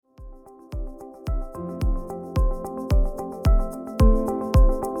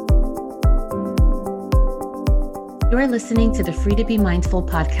You're listening to the Free to Be Mindful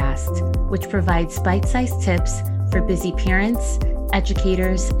podcast, which provides bite-sized tips for busy parents,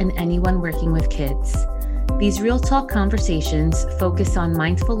 educators, and anyone working with kids. These real talk conversations focus on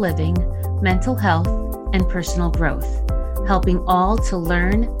mindful living, mental health, and personal growth, helping all to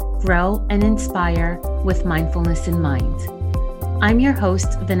learn, grow, and inspire with mindfulness in mind. I'm your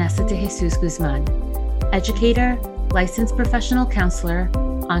host, Vanessa de Jesus Guzman, educator, licensed professional counselor,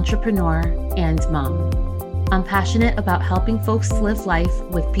 entrepreneur, and mom. I'm passionate about helping folks live life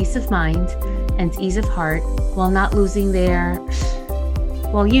with peace of mind and ease of heart while not losing their,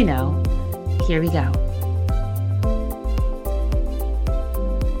 well, you know. Here we go.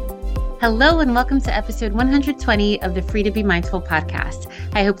 Hello and welcome to episode 120 of the Free to Be Mindful podcast.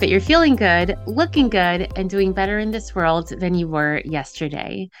 I hope that you're feeling good, looking good, and doing better in this world than you were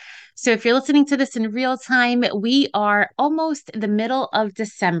yesterday. So if you're listening to this in real time, we are almost the middle of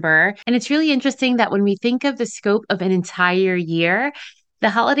December. And it's really interesting that when we think of the scope of an entire year, the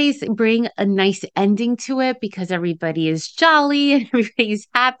holidays bring a nice ending to it because everybody is jolly and everybody's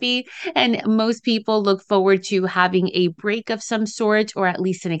happy. And most people look forward to having a break of some sort or at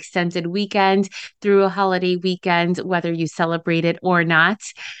least an extended weekend through a holiday weekend, whether you celebrate it or not.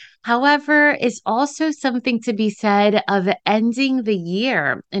 However, it's also something to be said of ending the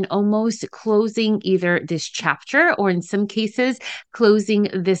year and almost closing either this chapter or in some cases, closing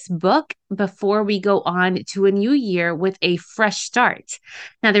this book before we go on to a new year with a fresh start.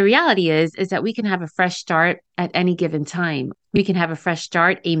 Now, the reality is that we can have a fresh start at any given time. We can have a fresh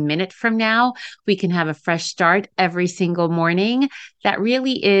start a minute from now. We can have a fresh start every single morning. That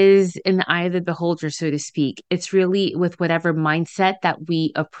really is in the eye of the beholder, so to speak. It's really with whatever mindset that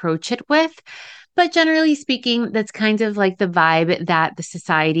we approach it with. But generally speaking, that's kind of like the vibe that the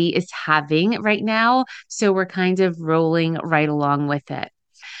society is having right now. So we're kind of rolling right along with it.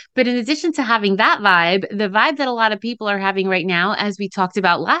 But in addition to having that vibe, the vibe that a lot of people are having right now, as we talked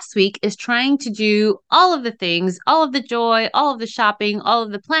about last week, is trying to do all of the things, all of the joy, all of the shopping, all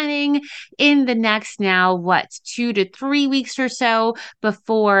of the planning in the next 2 to 3 weeks or so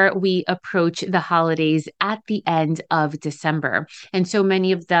before we approach the holidays at the end of December. And so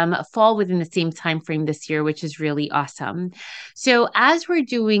many of them fall within the same time frame this year, which is really awesome. So as we're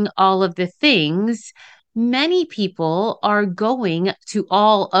doing all of the things, many people are going to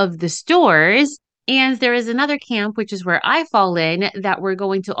all of the stores. And there is another camp, which is where I fall in, that we're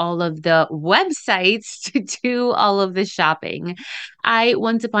going to all of the websites to do all of the shopping. I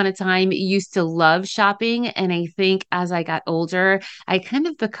once upon a time used to love shopping. And I think as I got older, I kind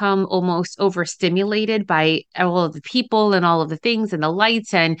of become almost overstimulated by all of the people and all of the things and the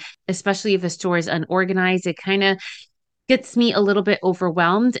lights. And especially if a store is unorganized, it kind of gets me a little bit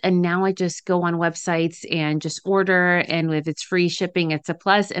overwhelmed. And now I just go on websites and just order. And if it's free shipping, it's a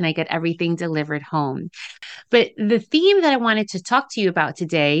plus, and I get everything delivered home. But the theme that I wanted to talk to you about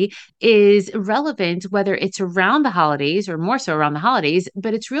today is relevant, whether it's around the holidays or more so around the holidays,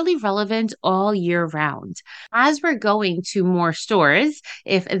 but it's really relevant all year round. As we're going to more stores,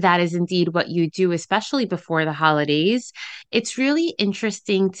 if that is indeed what you do, especially before the holidays, it's really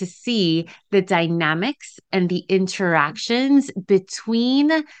interesting to see the dynamics and the interactions between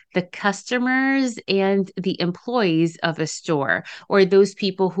the customers and the employees of a store, or those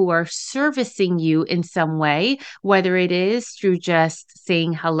people who are servicing you in some way, whether it is through just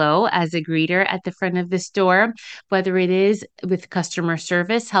saying hello as a greeter at the front of the store, whether it is with customer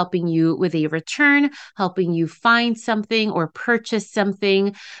service, helping you with a return, helping you find something or purchase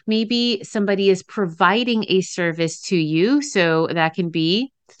something. Maybe somebody is providing a service to you. So that can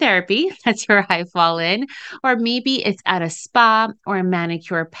be therapy. That's where I fall in. Or maybe it's at a spa or a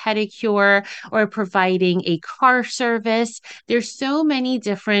manicure, pedicure, or providing a car service. There's so many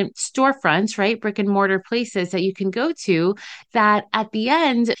different storefronts, right? Brick and mortar places that you can go to that at the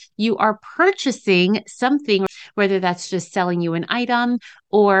end, you are purchasing something, whether that's just selling you an item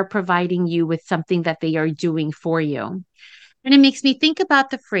or providing you with something that they are doing for you. And it makes me think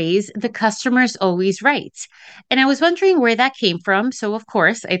about the phrase, the customer's always right. And I was wondering where that came from. So, of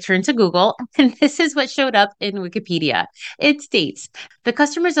course, I turned to Google, and this is what showed up in Wikipedia. It states, the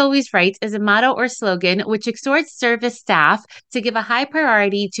customer's always right is a motto or slogan which exhorts service staff to give a high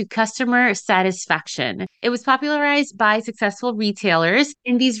priority to customer satisfaction. It was popularized by successful retailers,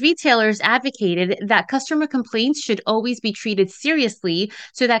 and these retailers advocated that customer complaints should always be treated seriously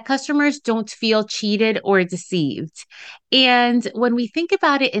so that customers don't feel cheated or deceived. And when we think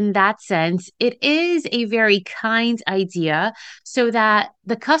about it in that sense, it is a very kind idea so that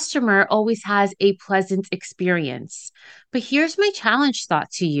the customer always has a pleasant experience. But here's my challenge thought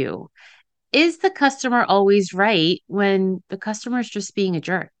to you. Is the customer always right when the customer is just being a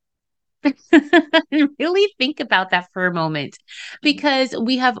jerk? Really think about that for a moment because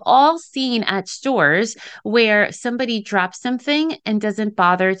we have all seen at stores where somebody drops something and doesn't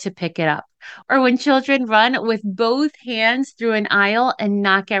bother to pick it up. Or when children run with both hands through an aisle and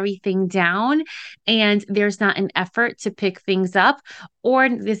knock everything down, and there's not an effort to pick things up, or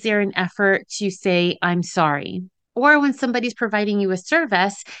is there an effort to say, I'm sorry? Or when somebody's providing you a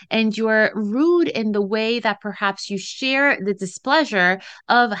service and you're rude in the way that perhaps you share the displeasure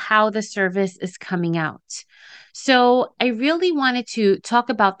of how the service is coming out. So I really wanted to talk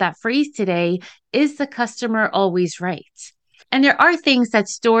about that phrase today. Is the customer always right? And there are things that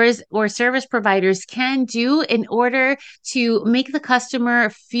stores or service providers can do in order to make the customer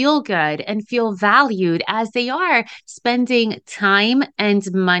feel good and feel valued as they are spending time and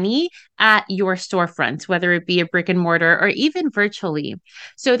money at your storefront, whether it be a brick and mortar or even virtually.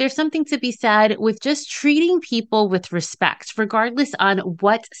 So there's something to be said with just treating people with respect, regardless on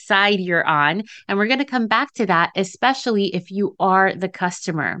what side you're on. And we're going to come back to that, especially if you are the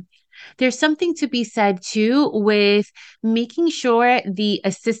customer. There's something to be said too with making sure the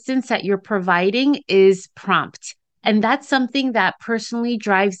assistance that you're providing is prompt. And that's something that personally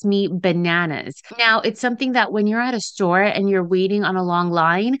drives me bananas. Now, it's something that when you're at a store and you're waiting on a long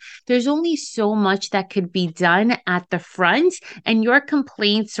line, there's only so much that could be done at the front. And your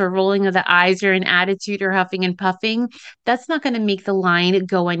complaints or rolling of the eyes or an attitude or huffing and puffing, that's not going to make the line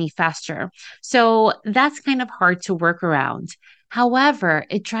go any faster. So that's kind of hard to work around. However,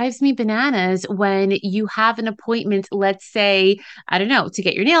 it drives me bananas when you have an appointment, let's say, I don't know, to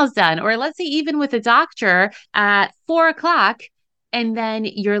get your nails done, or let's say even with a doctor at 4 o'clock, and then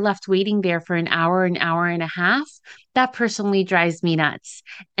you're left waiting there for an hour and a half. That personally drives me nuts.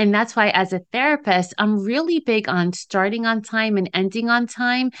 And that's why, as a therapist, I'm really big on starting on time and ending on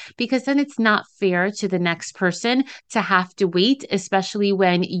time because then it's not fair to the next person to have to wait, especially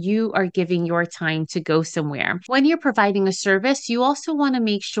when you are giving your time to go somewhere. When you're providing a service, you also want to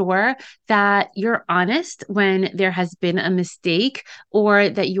make sure that you're honest when there has been a mistake or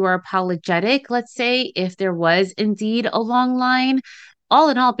that you are apologetic, let's say, if there was indeed a long line. All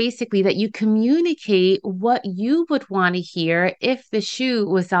in all, basically, that you communicate what you would want to hear if the shoe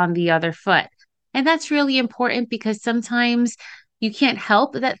was on the other foot. And that's really important because sometimes you can't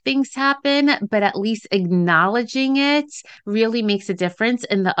help that things happen, but at least acknowledging it really makes a difference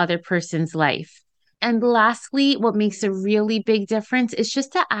in the other person's life. And lastly, what makes a really big difference is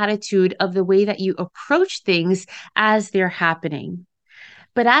just the attitude of the way that you approach things as they're happening.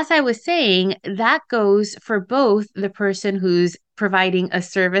 But as I was saying, that goes for both the person who's providing a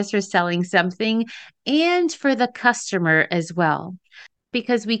service or selling something and for the customer as well.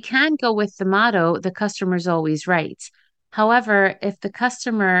 Because we can go with the motto, the customer's always right. However, if the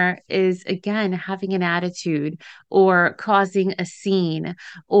customer is again having an attitude or causing a scene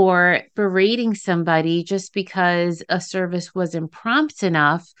or berating somebody just because a service wasn't prompt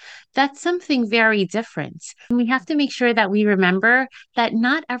enough, that's something very different. And we have to make sure that we remember that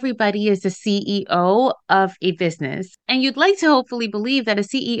not everybody is a CEO of a business. And you'd like to hopefully believe that a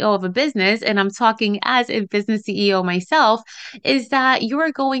CEO of a business, and I'm talking as a business CEO myself, is that you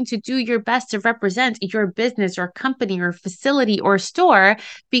are going to do your best to represent your business or company or facility or store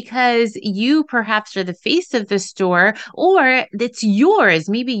because you perhaps are the face of the store or it's yours.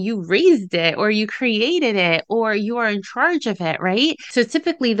 Maybe you raised it or you created it or you are in charge of it, right? So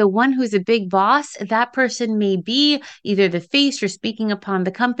typically the one who's a big boss, that person may be either the face or speaking upon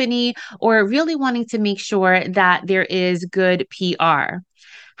the company or really wanting to make sure that there is good PR.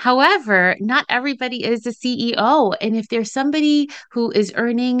 However, not everybody is a CEO. And if there's somebody who is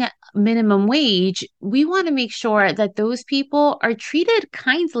earning minimum wage, we want to make sure that those people are treated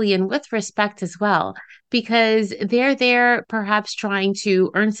kindly and with respect as well, because they're there perhaps trying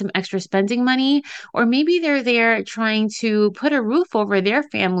to earn some extra spending money, or maybe they're there trying to put a roof over their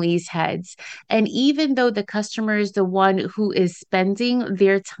family's heads. And even though the customer is the one who is spending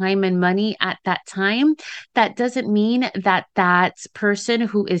their time and money at that time, that doesn't mean that that person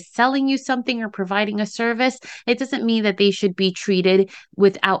who is selling you something or providing a service, it doesn't mean that they should be treated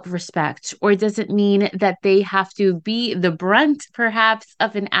without respect, or it doesn't mean that they have to be the brunt, perhaps,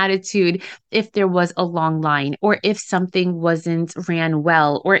 of an attitude if there was a long line, or if something wasn't ran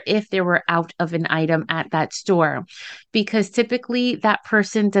well, or if they were out of an item at that store. Because typically that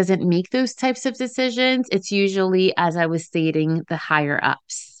person doesn't make those types of decisions. It's usually, as I was stating, the higher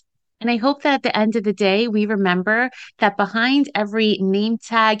ups. And I hope that at the end of the day, we remember that behind every name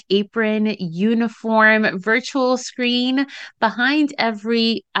tag, apron, uniform, virtual screen, behind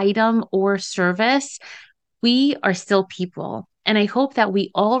every item or service, we are still people. And I hope that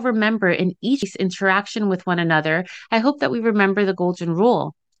we all remember in each interaction with one another, I hope that we remember the golden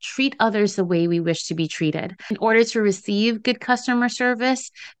rule. treat others the way we wish to be treated. In order to receive good customer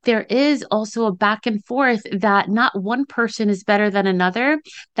service, there is also a back and forth that not one person is better than another,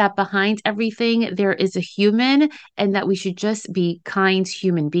 that behind everything, there is a human, and that we should just be kind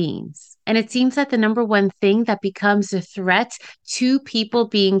human beings. And it seems that the number one thing that becomes a threat to people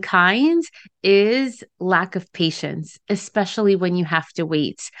being kind is lack of patience, especially when you have to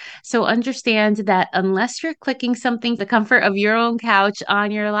wait. So understand that unless you're clicking something, the comfort of your own couch on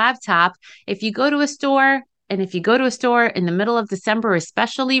your laptop, if you go to a store, and if you go to a store in the middle of December,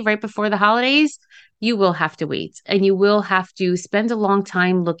 especially right before the holidays, you will have to wait and you will have to spend a long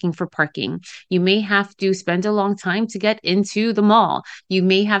time looking for parking. You may have to spend a long time to get into the mall. You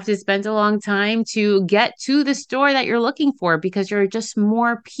may have to spend a long time to get to the store that you're looking for because there are just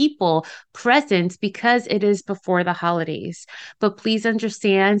more people present because it is before the holidays. But please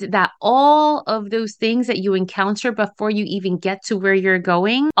understand that all of those things that you encounter before you even get to where you're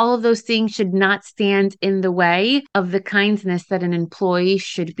going, all of those things should not stand in the way of the kindness that an employee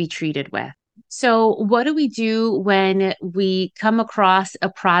should be treated with. So, what do we do when we come across a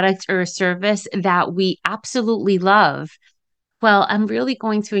product or a service that we absolutely love? Well, I'm really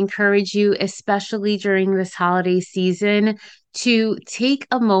going to encourage you, especially during this holiday season, to take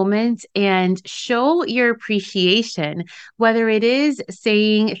a moment and show your appreciation, whether it is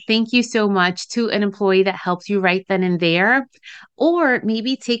saying thank you so much to an employee that helped you right then and there, or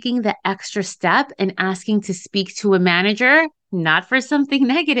maybe taking the extra step and asking to speak to a manager. Not for something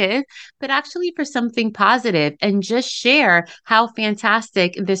negative, but actually for something positive, and just share how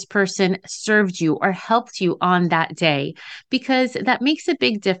fantastic this person served you or helped you on that day, because that makes a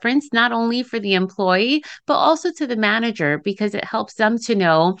big difference, not only for the employee, but also to the manager, because it helps them to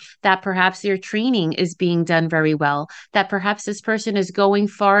know that perhaps their training is being done very well, that perhaps this person is going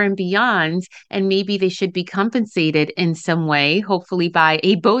far and beyond, and maybe they should be compensated in some way, hopefully by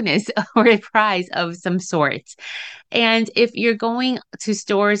a bonus or a prize of some sort. And if you're going to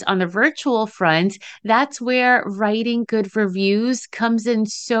stores on the virtual front, that's where writing good reviews comes in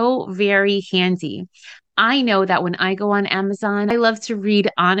so very handy. I know that when I go on Amazon, I love to read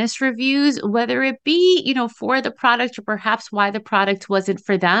honest reviews, whether it be, for the product or perhaps why the product wasn't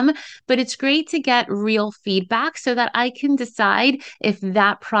for them. But it's great to get real feedback so that I can decide if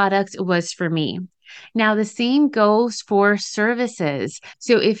that product was for me. Now, the same goes for services.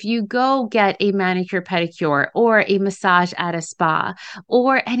 So if you go get a manicure pedicure or a massage at a spa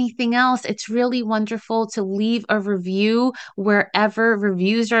or anything else, it's really wonderful to leave a review wherever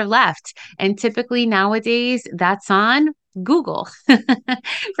reviews are left. And typically nowadays, that's on Google.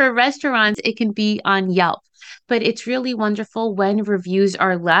 For restaurants, it can be on Yelp. But it's really wonderful when reviews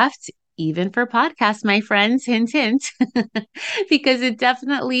are left, even for podcasts, my friends, hint, hint, because it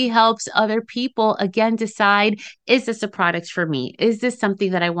definitely helps other people again decide, is this a product for me? Is this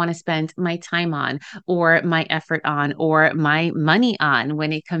something that I want to spend my time on or my effort on or my money on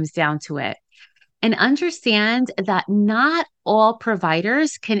when it comes down to it? And understand that not all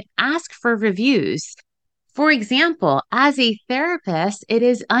providers can ask for reviews. For example, as a therapist, it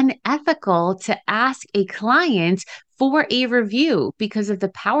is unethical to ask a client for a review because of the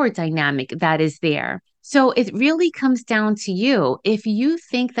power dynamic that is there. So it really comes down to you. If you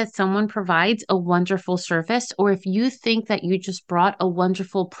think that someone provides a wonderful service, or if you think that you just brought a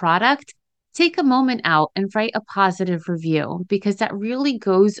wonderful product, take a moment out and write a positive review, because that really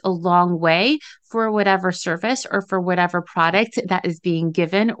goes a long way for whatever service or for whatever product that is being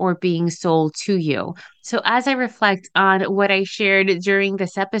given or being sold to you. So as I reflect on what I shared during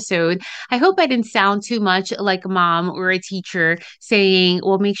this episode, I hope I didn't sound too much like a mom or a teacher saying,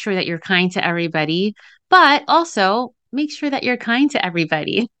 well, make sure that you're kind to everybody, but also make sure that you're kind to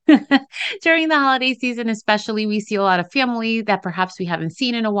everybody. During the holiday season, especially, we see a lot of family that perhaps we haven't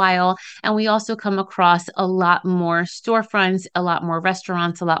seen in a while. And we also come across a lot more storefronts, a lot more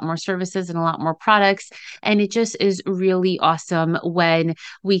restaurants, a lot more services, and a lot more products. And it just is really awesome when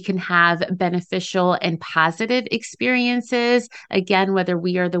we can have beneficial and positive experiences. Again, whether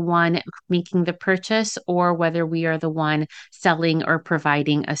we are the one making the purchase or whether we are the one selling or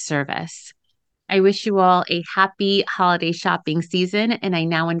providing a service. I wish you all a happy holiday shopping season, and I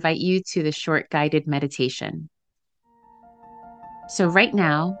now invite you to the short guided meditation. So right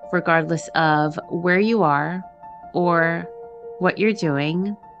now, regardless of where you are or what you're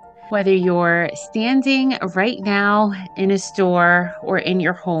doing, whether you're standing right now in a store or in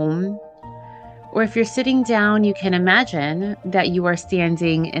your home, or if you're sitting down, you can imagine that you are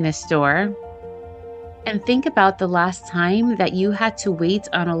standing in a store, and think about the last time that you had to wait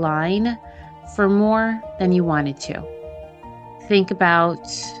on a line for more than you wanted to. Think about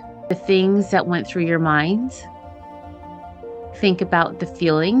the things that went through your mind. Think about the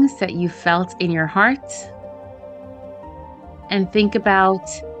feelings that you felt in your heart. And think about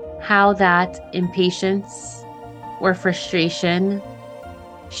how that impatience or frustration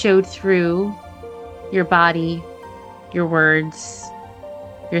showed through your body, your words,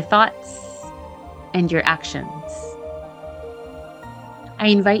 your thoughts, and your actions. I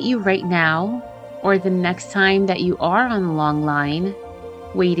invite you right now, or the next time that you are on the long line,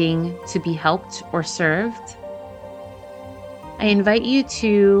 waiting to be helped or served, I invite you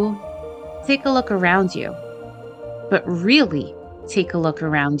to take a look around you, but really take a look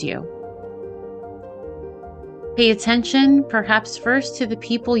around you. Pay attention, perhaps first to the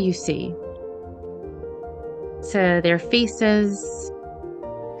people you see, to their faces.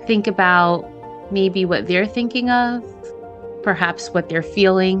 Think about maybe what they're thinking of, perhaps what they're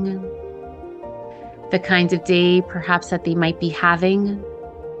feeling, the kind of day perhaps that they might be having,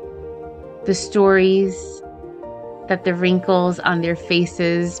 the stories that the wrinkles on their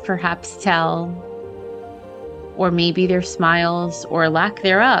faces perhaps tell, or maybe their smiles or lack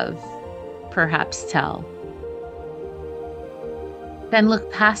thereof perhaps tell. Then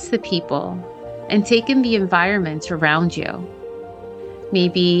look past the people and take in the environment around you.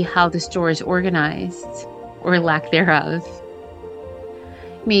 Maybe how the store is organized or lack thereof.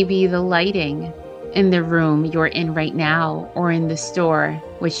 Maybe the lighting in the room you're in right now or in the store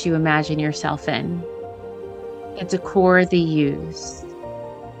which you imagine yourself in. The decor they use.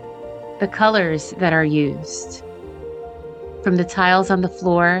 The colors that are used. From the tiles on the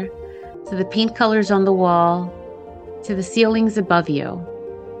floor to the paint colors on the wall to the ceilings above you.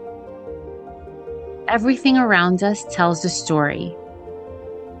 Everything around us tells a story.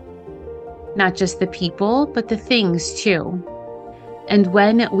 Not just the people, but the things too. And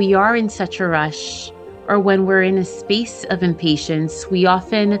when we are in such a rush, or when we're in a space of impatience, we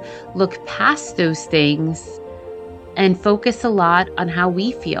often look past those things and focus a lot on how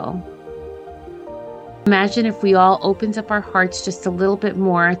we feel. Imagine if we all opened up our hearts just a little bit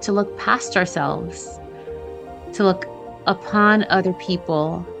more to look past ourselves, to look upon other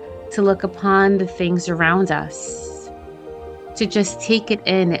people, to look upon the things around us, to just take it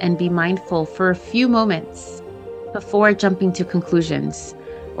in and be mindful for a few moments before jumping to conclusions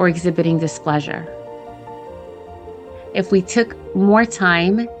or exhibiting displeasure. If we took more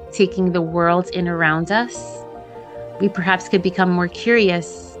time taking the world in around us, we perhaps could become more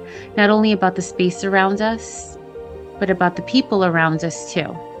curious, not only about the space around us, but about the people around us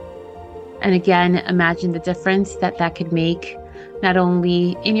too. And again, imagine the difference that that could make, not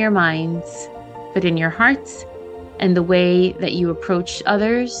only in your minds, but in your hearts, and the way that you approach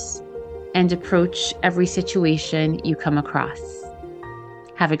others and approach every situation you come across.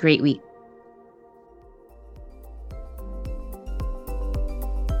 Have a great week.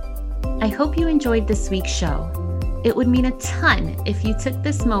 I hope you enjoyed this week's show. It would mean a ton if you took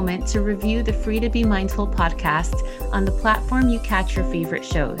this moment to review the Free to Be Mindful podcast on the platform you catch your favorite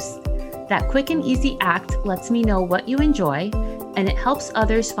shows. That quick and easy act lets me know what you enjoy, and it helps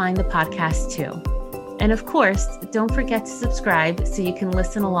others find the podcast too. And of course, don't forget to subscribe so you can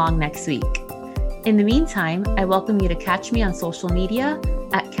listen along next week. In the meantime, I welcome you to catch me on social media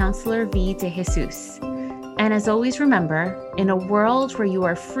at Counselor V de Jesus. And as always, remember, in a world where you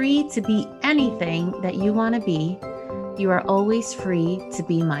are free to be anything that you want to be, you are always free to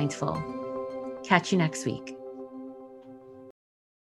be mindful. Catch you next week.